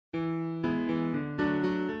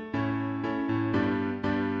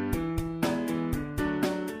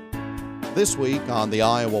This week on the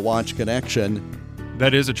IowaWatch Connection.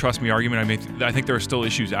 That is a trust me argument. I mean, I think there are still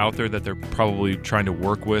issues out there that they're probably trying to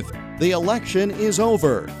work with. The election is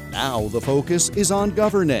over. Now the focus is on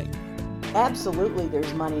governing. Absolutely,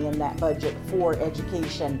 there's money in that budget for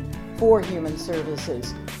education, for human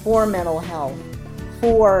services, for mental health,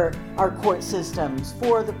 for our court systems,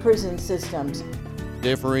 for the prison systems.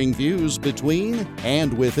 Differing views between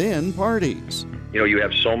and within parties. You know, you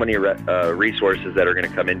have so many resources that are going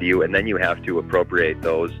to come into you, and then you have to appropriate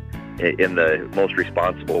those in the most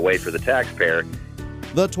responsible way for the taxpayer.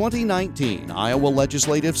 The 2019 Iowa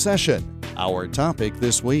legislative session, our topic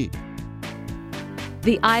this week.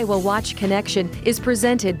 The IowaWatch Connection is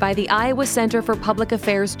presented by the Iowa Center for Public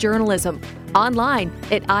Affairs Journalism, online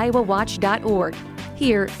at iowawatch.org.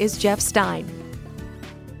 Here is Jeff Stein.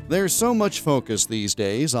 There's so much focus these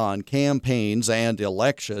days on campaigns and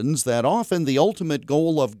elections that often the ultimate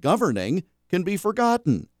goal of governing can be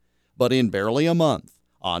forgotten. But in barely a month,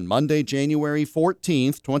 on Monday, January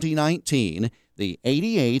 14th, 2019, the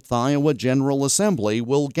 88th Iowa General Assembly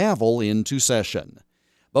will gavel into session.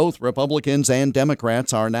 Both Republicans and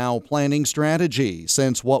Democrats are now planning strategy,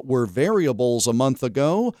 since what were variables a month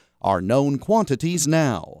ago are known quantities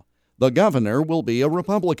now. The governor will be a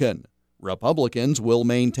Republican. Republicans will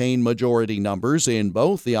maintain majority numbers in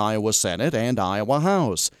both the Iowa Senate and Iowa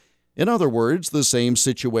House. In other words, the same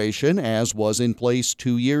situation as was in place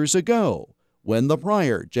 2 years ago, when the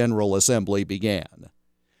prior General Assembly began.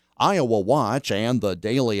 IowaWatch and the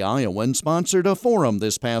Daily Iowan sponsored a forum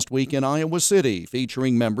this past week in Iowa City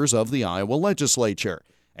featuring members of the Iowa legislature,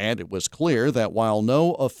 and it was clear that while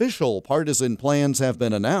no official partisan plans have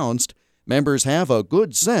been announced, members have a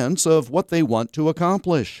good sense of what they want to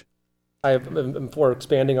accomplish. I'm for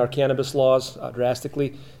expanding our cannabis laws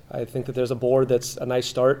drastically. I think that there's a board that's a nice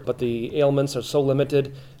start, but the ailments are so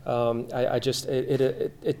limited. It just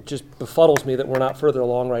befuddles me that we're not further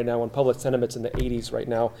along right now when public sentiment's in the 80s right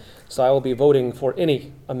now. So I will be voting for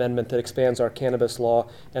any amendment that expands our cannabis law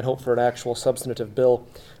and hope for an actual substantive bill.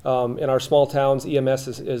 In our small towns,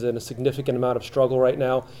 EMS is in a significant amount of struggle right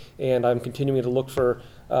now, and I'm continuing to look for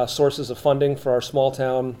sources of funding for our small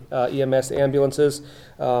town EMS ambulances.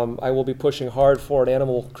 I will be pushing hard for an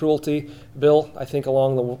animal cruelty bill, I think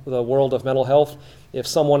along the world of mental health. If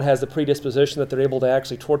someone has the predisposition that they're able to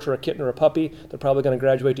actually torture a kitten or a puppy, they're probably going to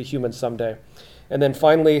graduate to humans someday. And then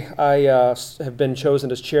finally, I have been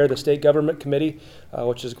chosen as chair of the state government committee,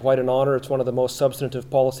 which is quite an honor. It's one of the most substantive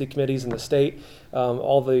policy committees in the state.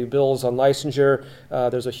 All the bills on licensure,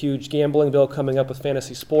 there's a huge gambling bill coming up with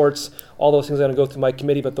fantasy sports. All those things are going to go through my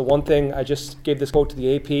committee. But the one thing, I just gave this quote to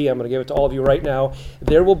the AP, I'm going to give it to all of you right now.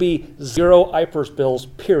 There will be 0 IPERS bills,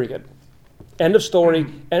 period. End of story,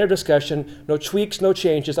 end of discussion, no tweaks, no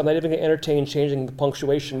changes. I'm not even going to entertain changing the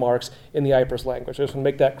punctuation marks in the IPERS language. I just want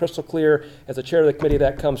to make that crystal clear. As the chair of the committee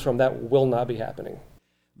that comes from, that will not be happening.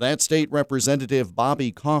 That's State Representative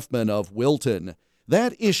Bobby Kaufmann of Wilton.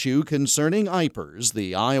 That issue concerning IPERS,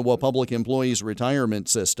 the Iowa Public Employees Retirement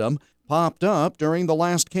System, popped up during the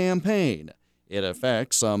last campaign. It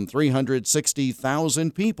affects some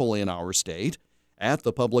 360,000 people in our state. At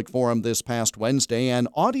the public forum this past Wednesday, an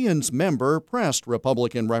audience member pressed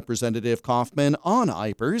Republican Representative Kaufmann on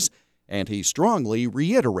IPERS, and he strongly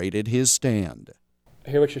reiterated his stand.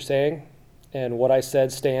 I hear what you're saying, and what I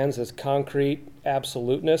said stands as concrete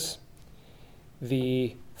absoluteness.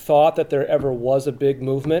 The thought that there ever was a big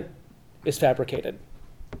movement is fabricated,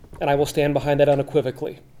 and I will stand behind that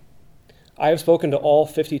unequivocally. I have spoken to all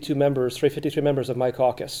 53 members of my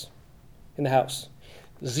caucus in the House.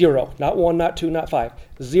 0, not 1, not 2, not 5,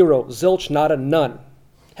 0, zilch, nada, none,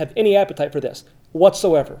 have any appetite for this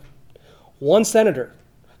whatsoever. One senator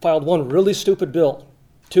filed one really stupid bill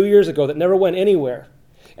 2 years ago that never went anywhere,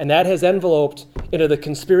 and that has enveloped into the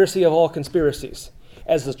conspiracy of all conspiracies.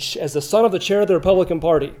 As the son of the chair of the Republican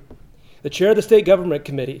Party, the chair of the state government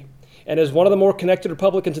committee, and as one of the more connected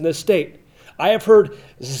Republicans in this state, I have heard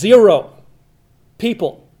 0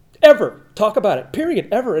 people ever talk about it, period,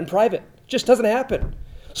 ever in private. It just doesn't happen.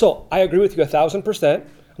 So I agree with you 1,000%. I'm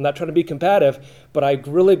not trying to be combative, but I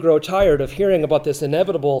really grow tired of hearing about this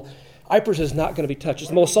inevitable IPERS is not going to be touched. It's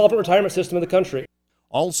the most solvent retirement system in the country.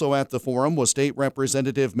 Also at the forum was State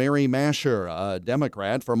Representative Mary Mascher, a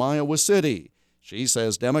Democrat from Iowa City. She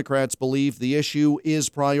says Democrats believe the issue is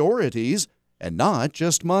priorities and not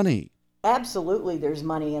just money. Absolutely, there's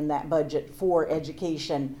money in that budget for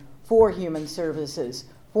education, for human services,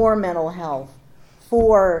 for mental health,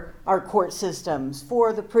 for our court systems,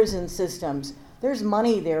 for the prison systems. There's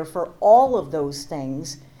money there for all of those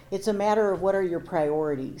things. It's a matter of what are your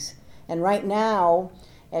priorities. And right now,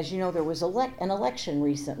 as you know, there was an election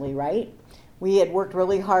recently, right? We had worked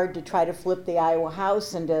really hard to try to flip the Iowa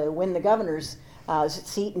House and to win the governor's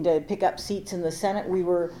seat and to pick up seats in the Senate. We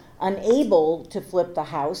were unable to flip the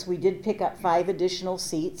House. We did pick up 5 additional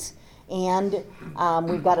seats, and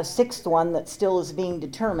we've got a 6th one that still is being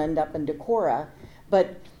determined up in Decorah.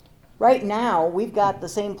 But right now, we've got the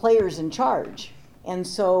same players in charge. And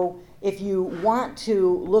so if you want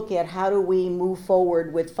to look at how do we move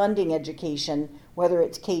forward with funding education, whether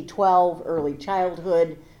it's K-12, early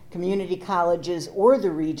childhood, community colleges, or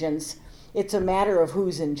the regents, it's a matter of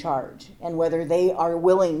who's in charge and whether they are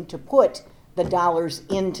willing to put the dollars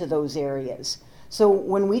into those areas. So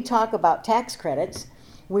when we talk about tax credits,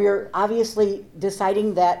 we're obviously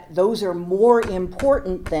deciding that those are more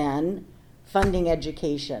important than funding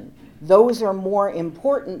education. Those are more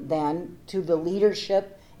important than to the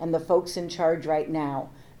leadership and the folks in charge right now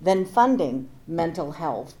than funding mental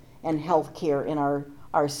health and health care in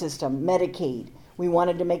our system, Medicaid. We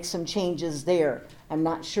wanted to make some changes there. I'm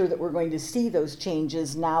not sure that we're going to see those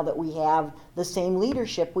changes now that we have the same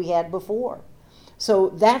leadership we had before. So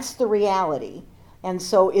that's the reality. And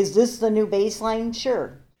so is this the new baseline?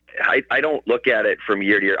 Sure. I don't look at it from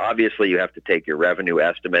year to year. Obviously, you have to take your revenue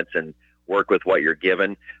estimates and work with what you're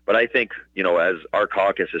given. But I think, as our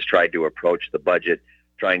caucus has tried to approach the budget,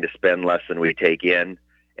 trying to spend less than we take in.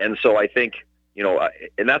 And so I think,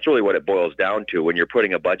 and that's really what it boils down to when you're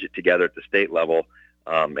putting a budget together at the state level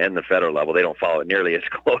and the federal level. They don't follow it nearly as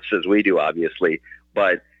close as we do, obviously.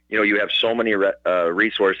 But, you have so many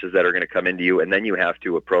resources that are going to come into you, and then you have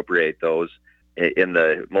to appropriate those in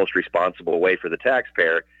the most responsible way for the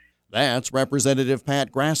taxpayer. That's Representative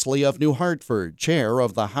Pat Grassley of New Hartford, chair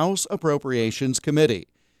of the House Appropriations Committee.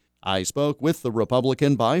 I spoke with the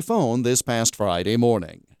Republican by phone this past Friday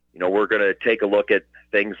morning. We're going to take a look at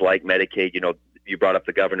things like Medicaid. You brought up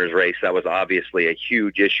the governor's race. That was obviously a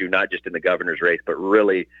huge issue, not just in the governor's race, but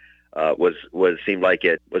really seemed like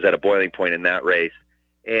it was at a boiling point in that race.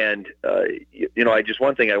 And,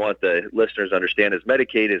 one thing I want the listeners to understand is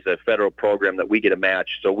Medicaid is a federal program that we get a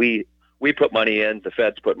match. So we put money in, the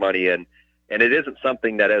feds put money in, and it isn't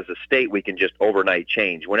something that as a state we can just overnight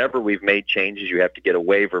change. Whenever we've made changes, you have to get a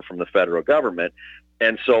waiver from the federal government.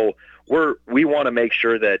 And so we want to make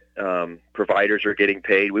sure that providers are getting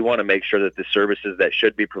paid. We want to make sure that the services that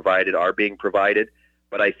should be provided are being provided.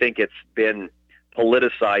 But I think it's been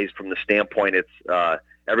politicized from the standpoint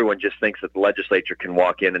everyone just thinks that the legislature can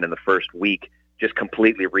walk in and in the first week just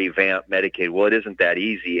completely revamp Medicaid. Well, it isn't that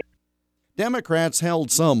easy. Democrats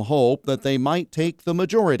held some hope that they might take the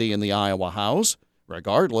majority in the Iowa House.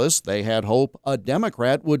 Regardless, they had hope a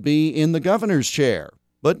Democrat would be in the governor's chair,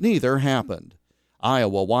 but neither happened.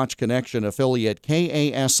 IowaWatch Connection affiliate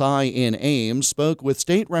KASI in Ames spoke with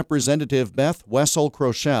State Representative Beth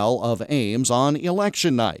Wessel-Kroeschell of Ames on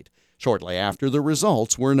election night, shortly after the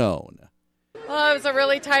results were known. Well, it was a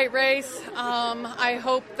really tight race. I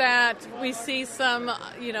hope that we see some,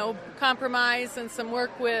 compromise and some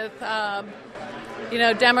work with,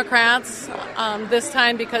 Democrats this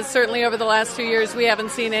time, because certainly over the last 2 years we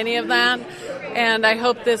haven't seen any of that. And I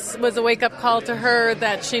hope this was a wake-up call to her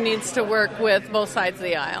that she needs to work with both sides of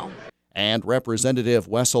the aisle. And Representative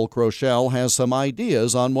Wessel-Kroeschell has some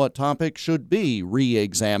ideas on what topics should be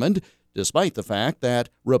re-examined, despite the fact that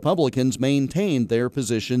Republicans maintained their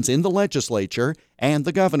positions in the legislature and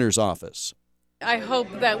the governor's office. I hope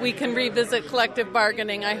that we can revisit collective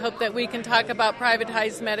bargaining. I hope that we can talk about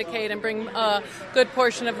privatized Medicaid and bring a good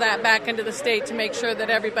portion of that back into the state to make sure that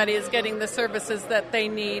everybody is getting the services that they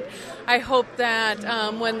need. I hope that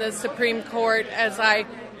when the Supreme Court, as I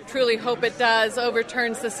truly hope it does,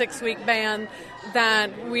 overturns the 6-week ban,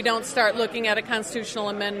 that we don't start looking at a constitutional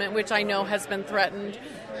amendment, which I know has been threatened.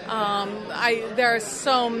 There are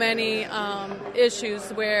so many issues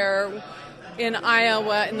where in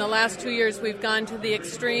Iowa in the last 2 years we've gone to the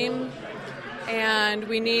extreme, and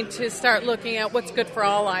we need to start looking at what's good for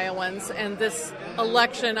all Iowans. And this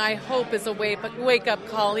election, I hope, is a wake-up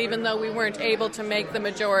call. Even though we weren't able to make the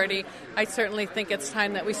majority, I certainly think it's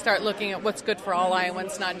time that we start looking at what's good for all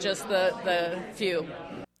Iowans, not just the few.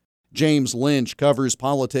 James Lynch covers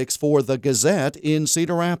politics for the Gazette in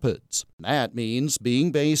Cedar Rapids. That means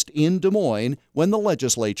being based in Des Moines when the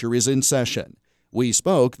legislature is in session. We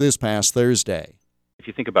spoke this past Thursday. If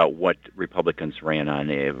you think about what Republicans ran on,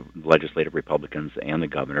 legislative Republicans and the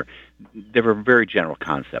governor, there were very general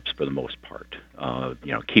concepts for the most part.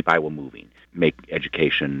 Keep Iowa moving, make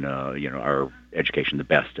education, our education the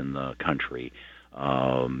best in the country.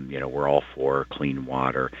 We're all for clean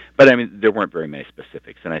water. But, there weren't very many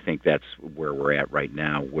specifics, and I think that's where we're at right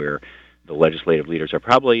now, where the legislative leaders are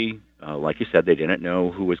probably, like you said, they didn't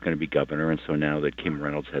know who was going to be governor, and so now that Kim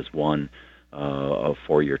Reynolds has won a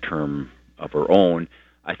 4-year term of her own,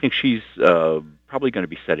 I think she's probably going to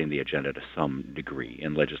be setting the agenda to some degree,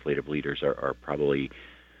 and legislative leaders are probably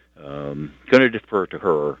going to defer to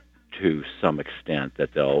her to some extent,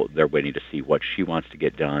 that they're waiting to see what she wants to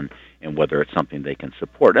get done and whether it's something they can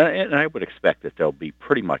support. And I would expect that they'll be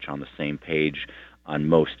pretty much on the same page on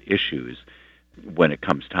most issues when it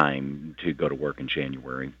comes time to go to work in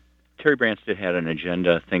January. Terry Branstad had an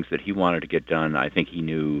agenda, things that he wanted to get done. I think he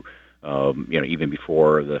knew, even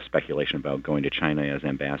before the speculation about going to China as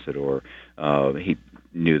ambassador, he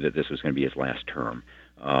knew that this was going to be his last term.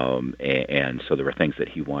 And so there were things that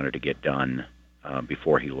he wanted to get done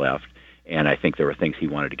before he left. And I think there were things he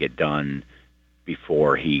wanted to get done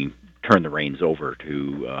before he turned the reins over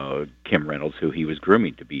to Kim Reynolds, who he was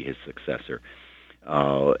grooming to be his successor.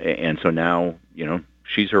 And so now,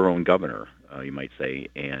 she's her own governor, you might say,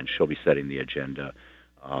 and she'll be setting the agenda.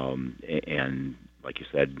 And like you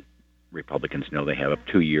said, Republicans know they have up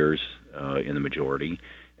 2 years in the majority,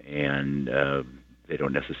 and they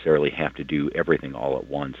don't necessarily have to do everything all at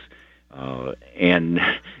once. And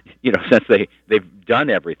since they've done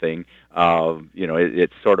everything,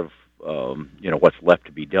 it's sort of what's left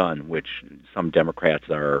to be done, which some Democrats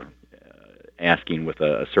are asking with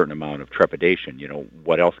a certain amount of trepidation.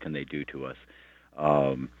 What else can they do to us?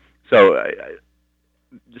 The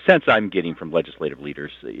sense I'm getting from legislative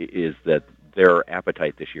leaders is that their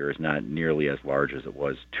appetite this year is not nearly as large as it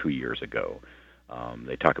was 2 years ago.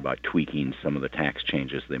 They talk about tweaking some of the tax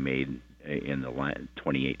changes they made in the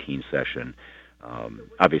 2018 session.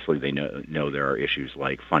 Obviously, they know there are issues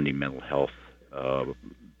like funding mental health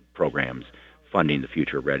programs, funding the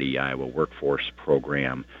Future Ready Iowa Workforce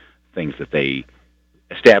Program, things that they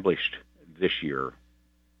established this year,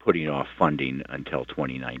 putting off funding until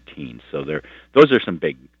 2019. So those are some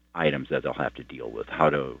big items that they'll have to deal with, how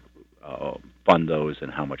to fund those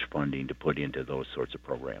and how much funding to put into those sorts of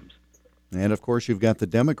programs. And, of course, you've got the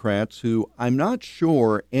Democrats who I'm not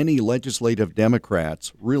sure any legislative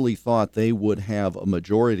Democrats really thought they would have a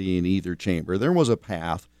majority in either chamber. There was a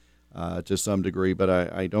path to some degree, but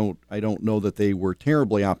I don't know that they were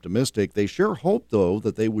terribly optimistic. They sure hoped, though,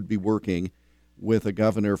 that they would be working with a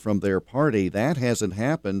governor from their party. That hasn't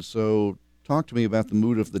happened, so talk to me about the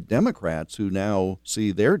mood of the Democrats who now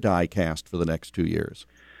see their die cast for the next 2 years.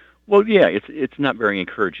 Well, yeah, it's not very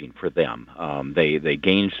encouraging for them. They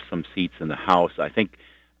gained some seats in the House. I think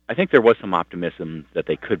there was some optimism that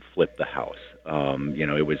they could flip the House.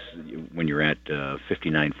 It was when you're at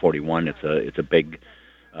 59-41, it's a big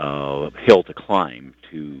hill to climb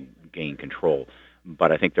to gain control.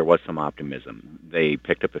 But I think there was some optimism. They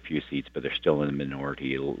picked up a few seats, but they're still in the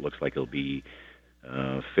minority. It looks like it'll be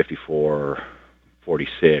 54-46,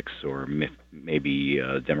 or maybe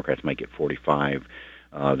Democrats might get 45.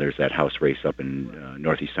 There's that House race up in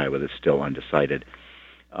Northeast Iowa that's still undecided.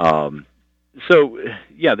 So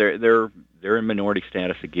yeah, they're in minority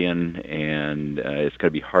status again, and it's going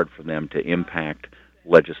to be hard for them to impact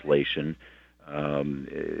legislation.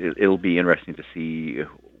 It'll be interesting to see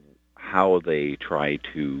how they try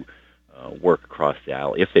to work across the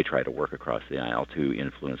aisle, if they try to work across the aisle to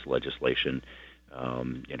influence legislation. I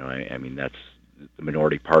mean, that's the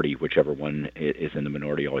minority party, whichever one is in the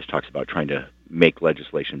minority, always talks about trying to make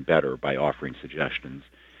legislation better by offering suggestions.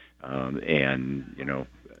 Half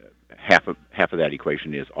of that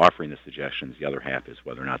equation is offering the suggestions. The other half is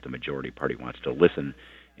whether or not the majority party wants to listen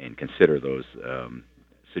and consider those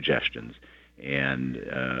suggestions. And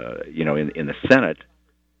in the Senate,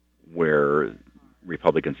 where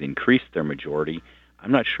Republicans increased their majority,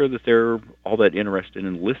 I'm not sure that they're all that interested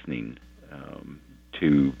in listening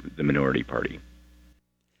to the minority party.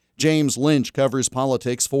 James Lynch covers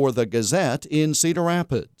politics for the Gazette in Cedar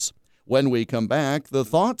Rapids. When we come back, the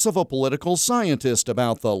thoughts of a political scientist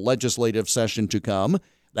about the legislative session to come.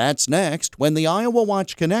 That's next when the Iowa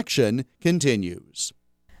Watch Connection continues.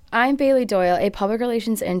 I'm Bailey Doyle, a public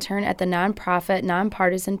relations intern at the nonprofit,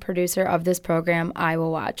 nonpartisan producer of this program,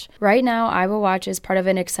 IowaWatch. Right now, IowaWatch is part of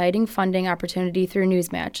an exciting funding opportunity through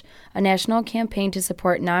Newsmatch, a national campaign to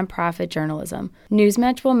support nonprofit journalism.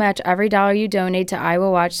 Newsmatch will match every dollar you donate to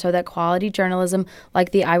IowaWatch so that quality journalism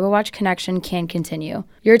like the IowaWatch Connection can continue.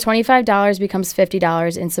 Your $25 becomes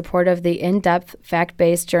 $50 in support of the in-depth,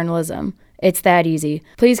 fact-based journalism. It's that easy.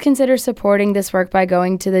 Please consider supporting this work by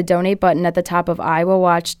going to the donate button at the top of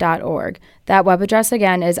IowaWatch.org. That web address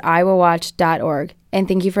again is IowaWatch.org. And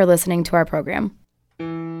thank you for listening to our program.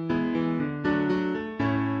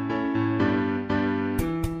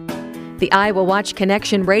 The Iowa Watch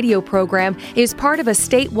Connection radio program is part of a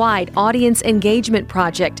statewide audience engagement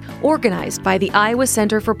project organized by the Iowa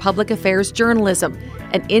Center for Public Affairs Journalism,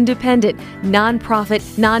 an independent,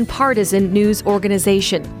 nonprofit, nonpartisan news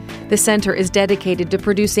organization. The center is dedicated to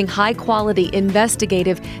producing high-quality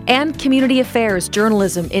investigative and community affairs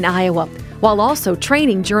journalism in Iowa, while also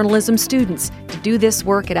training journalism students to do this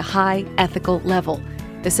work at a high ethical level.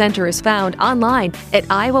 The center is found online at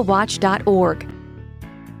IowaWatch.org.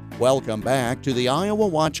 Welcome back to the Iowa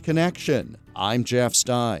Watch Connection. I'm Jeff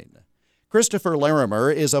Stein. Christopher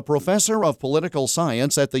Larimer is a professor of political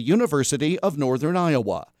science at the University of Northern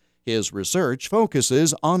Iowa. His research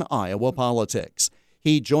focuses on Iowa politics.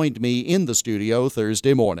 He joined me in the studio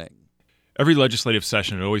Thursday morning. Every legislative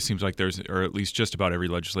session, it always seems like there's, or at least just about every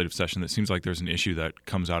legislative session, it seems like there's an issue that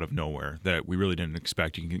comes out of nowhere that we really didn't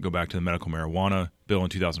expect. You can go back to the medical marijuana bill in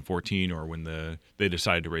 2014, or when they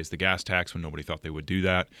decided to raise the gas tax when nobody thought they would do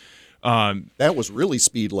that. That was really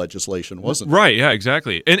speed legislation, wasn't it? Right, yeah,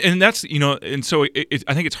 exactly. And that's, and so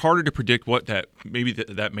I think it's harder to predict what that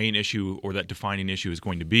that main issue or that defining issue is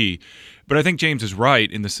going to be. But I think James is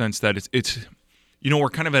right in the sense that it's we're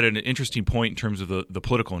kind of at an interesting point in terms of the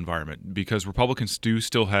political environment, because Republicans do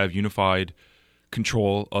still have unified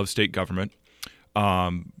control of state government.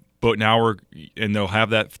 But now they'll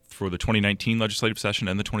have that for the 2019 legislative session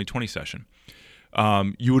and the 2020 session.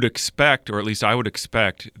 You would expect, or at least I would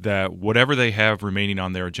expect, that whatever they have remaining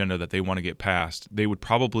on their agenda that they want to get passed, they would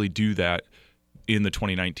probably do that in the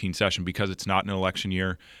 2019 session, because it's not an election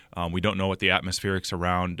year. We don't know what the atmospherics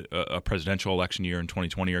around a presidential election year in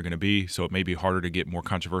 2020 are going to be, so it may be harder to get more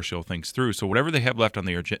controversial things through. So whatever they have left on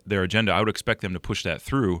their agenda, I would expect them to push that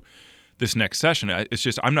through this next session. It's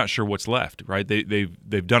just I'm not sure what's left, right?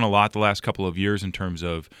 They've done a lot the last couple of years in terms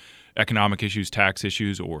of economic issues, tax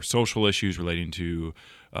issues, or social issues relating to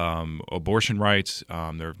abortion rights.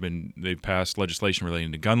 They've passed legislation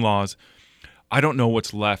relating to gun laws. I don't know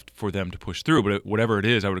what's left for them to push through, but whatever it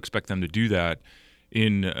is, I would expect them to do that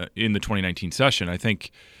in the 2019 session. I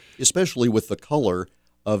think, especially with the color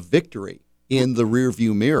of victory in the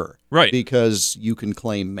rearview mirror, right? Because you can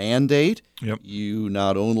claim mandate. Yep. You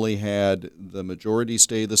not only had the majority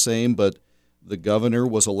stay the same, but the governor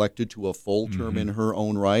was elected to a full term in her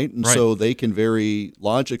own right, and so they can very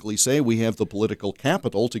logically say we have the political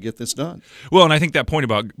capital to get this done. Well, and I think that point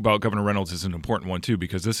about Governor Reynolds is an important one, too,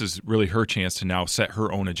 because this is really her chance to now set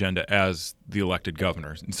her own agenda as the elected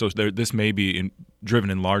governor. And so this may be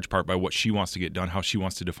driven in large part by what she wants to get done, how she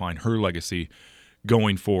wants to define her legacy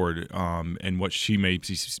going forward, and what she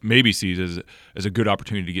maybe sees as a good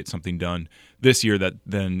opportunity to get something done this year that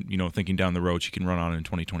then, thinking down the road, she can run on in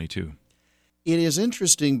 2022. It is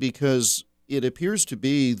interesting because it appears to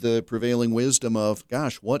be the prevailing wisdom of,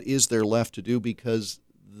 gosh, what is there left to do? Because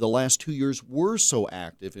the last 2 years were so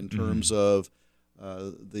active in terms of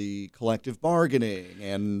the collective bargaining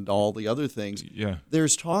and all the other things. Yeah.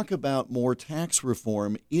 There's talk about more tax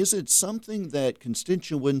reform. Is it something that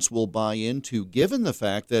constituents will buy into, given the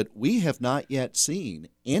fact that we have not yet seen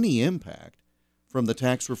any impact from the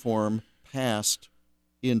tax reform passed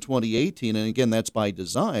in 2018, and again, that's by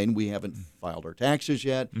design. We haven't filed our taxes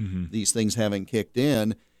yet. These things haven't kicked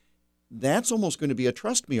in. That's almost going to be a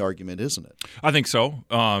trust me argument, isn't it? I think so.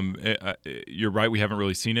 You're right. We haven't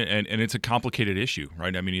really seen it, and it's a complicated issue,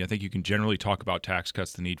 right? I mean, I think you can generally talk about tax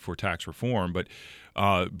cuts, the need for tax reform, but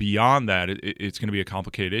beyond that, it's going to be a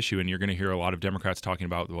complicated issue, and you're going to hear a lot of Democrats talking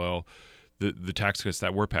about, well, the tax cuts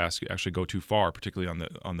that were passed actually go too far, particularly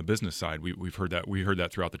on the business side. We heard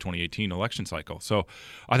that throughout the 2018 election cycle. So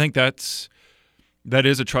I think that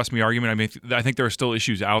is a trust me argument. I mean, I think there are still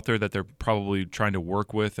issues out there that they're probably trying to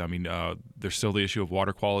work with. I mean, there's still the issue of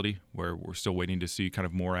water quality, where we're still waiting to see kind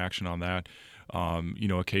of more action on that.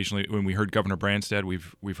 Occasionally, when we heard Governor Branstad,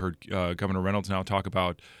 we've heard Governor Reynolds now talk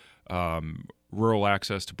about rural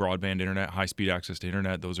access to broadband internet, high-speed access to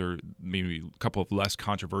internet. Those are maybe a couple of less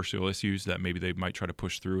controversial issues that maybe they might try to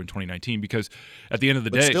push through in 2019, because at the end of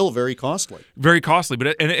the day... still very costly. Very costly,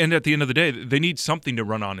 but and at the end of the day, they need something to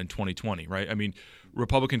run on in 2020, right? I mean,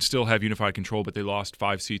 Republicans still have unified control, but they lost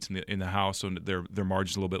 5 seats in the House, so their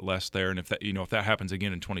margin's a little bit less there. And if that happens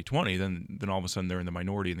again in 2020, then all of a sudden they're in the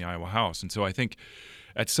minority in the Iowa House. And so I think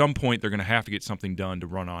at some point they're going to have to get something done to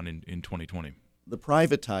run on in 2020. The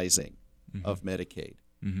privatizing of Medicaid,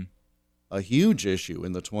 a huge issue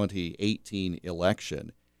in the 2018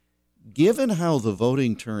 election. Given how the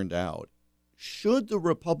voting turned out, should the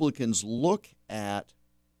Republicans look at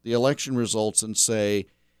the election results and say,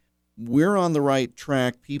 we're on the right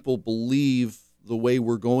track, people believe the way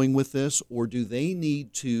we're going with this, or do they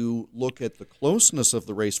need to look at the closeness of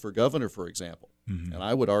the race for governor, for example? And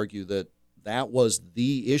I would argue that was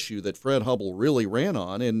the issue that Fred Hubbell really ran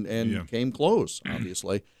on and came close,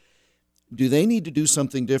 obviously. Do they need to do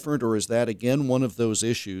something different, or is that, again, one of those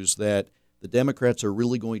issues that the Democrats are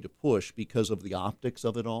really going to push because of the optics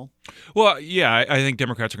of it all? Well, yeah, I think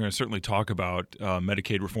Democrats are going to certainly talk about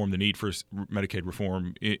Medicaid reform, the need for Medicaid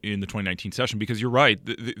reform in the 2019 session, because you're right,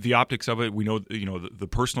 the optics of it. We know, the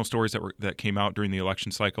personal stories that came out during the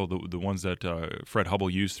election cycle, the ones that Fred Hubble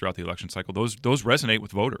used throughout the election cycle, those resonate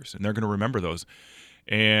with voters, and they're going to remember those.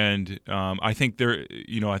 And I think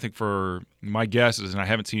I think for my guess is, and I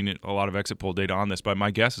haven't seen a lot of exit poll data on this, but my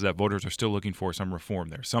guess is that voters are still looking for some reform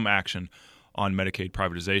there, some action on Medicaid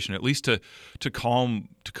privatization, at least to calm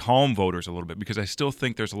voters a little bit, because I still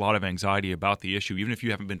think there's a lot of anxiety about the issue. Even if you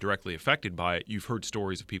haven't been directly affected by it, you've heard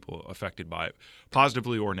stories of people affected by it,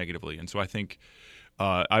 positively or negatively. And so I think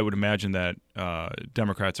I would imagine that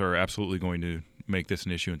Democrats are absolutely going to make this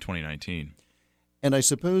an issue in 2019. And I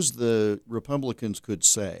suppose the Republicans could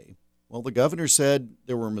say, well, the governor said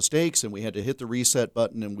there were mistakes and we had to hit the reset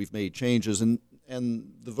button and we've made changes. And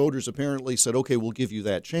the voters apparently said, okay, we'll give you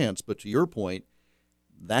that chance. But to your point,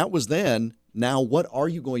 that was then. Now, what are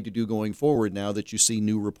you going to do going forward now that you see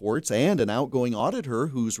new reports and an outgoing auditor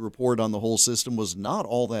whose report on the whole system was not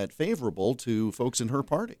all that favorable to folks in her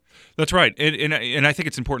party? That's right. And I think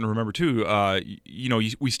it's important to remember, too,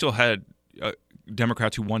 we still had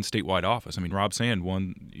Democrats who won statewide office. I mean, Rob Sand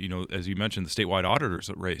won, as you mentioned, the statewide auditor's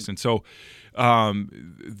race. And so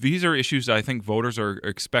these are issues that I think voters are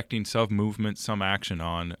expecting some movement, some action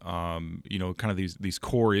on, kind of these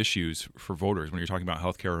core issues for voters when you're talking about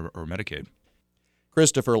health care or Medicaid.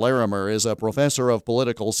 Christopher Larimer is a professor of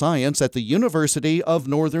political science at the University of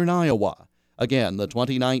Northern Iowa. Again, the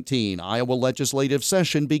 2019 Iowa legislative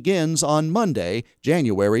session begins on Monday,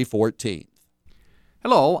 January 14th.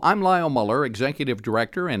 Hello, I'm Lyle Muller, Executive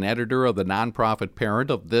Director and Editor of the nonprofit parent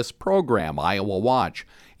of this program, IowaWatch.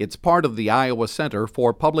 It's part of the Iowa Center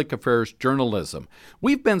for Public Affairs Journalism.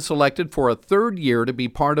 We've been selected for a third year to be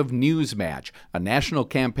part of Newsmatch, a national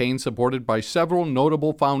campaign supported by several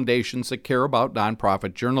notable foundations that care about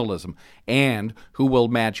nonprofit journalism and who will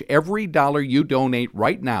match every dollar you donate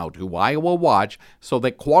right now to IowaWatch so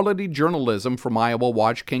that quality journalism from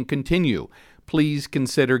IowaWatch can continue. Please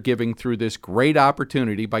consider giving through this great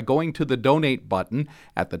opportunity by going to the donate button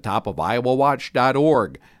at the top of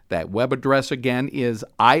iowawatch.org. That web address again is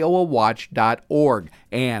iowawatch.org.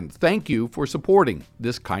 And thank you for supporting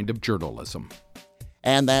this kind of journalism.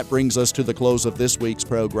 And that brings us to the close of this week's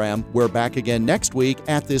program. We're back again next week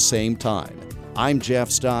at this same time. I'm Jeff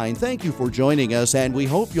Stein. Thank you for joining us, and we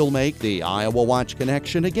hope you'll make the Iowa Watch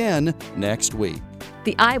Connection again next week.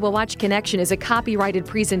 The Iowa Watch Connection is a copyrighted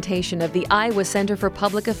presentation of the Iowa Center for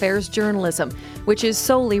Public Affairs Journalism, which is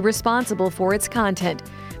solely responsible for its content.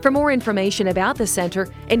 For more information about the center,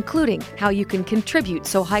 including how you can contribute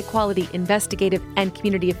so high-quality investigative and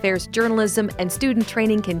community affairs journalism and student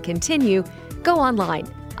training can continue, go online,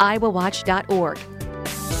 iowawatch.org.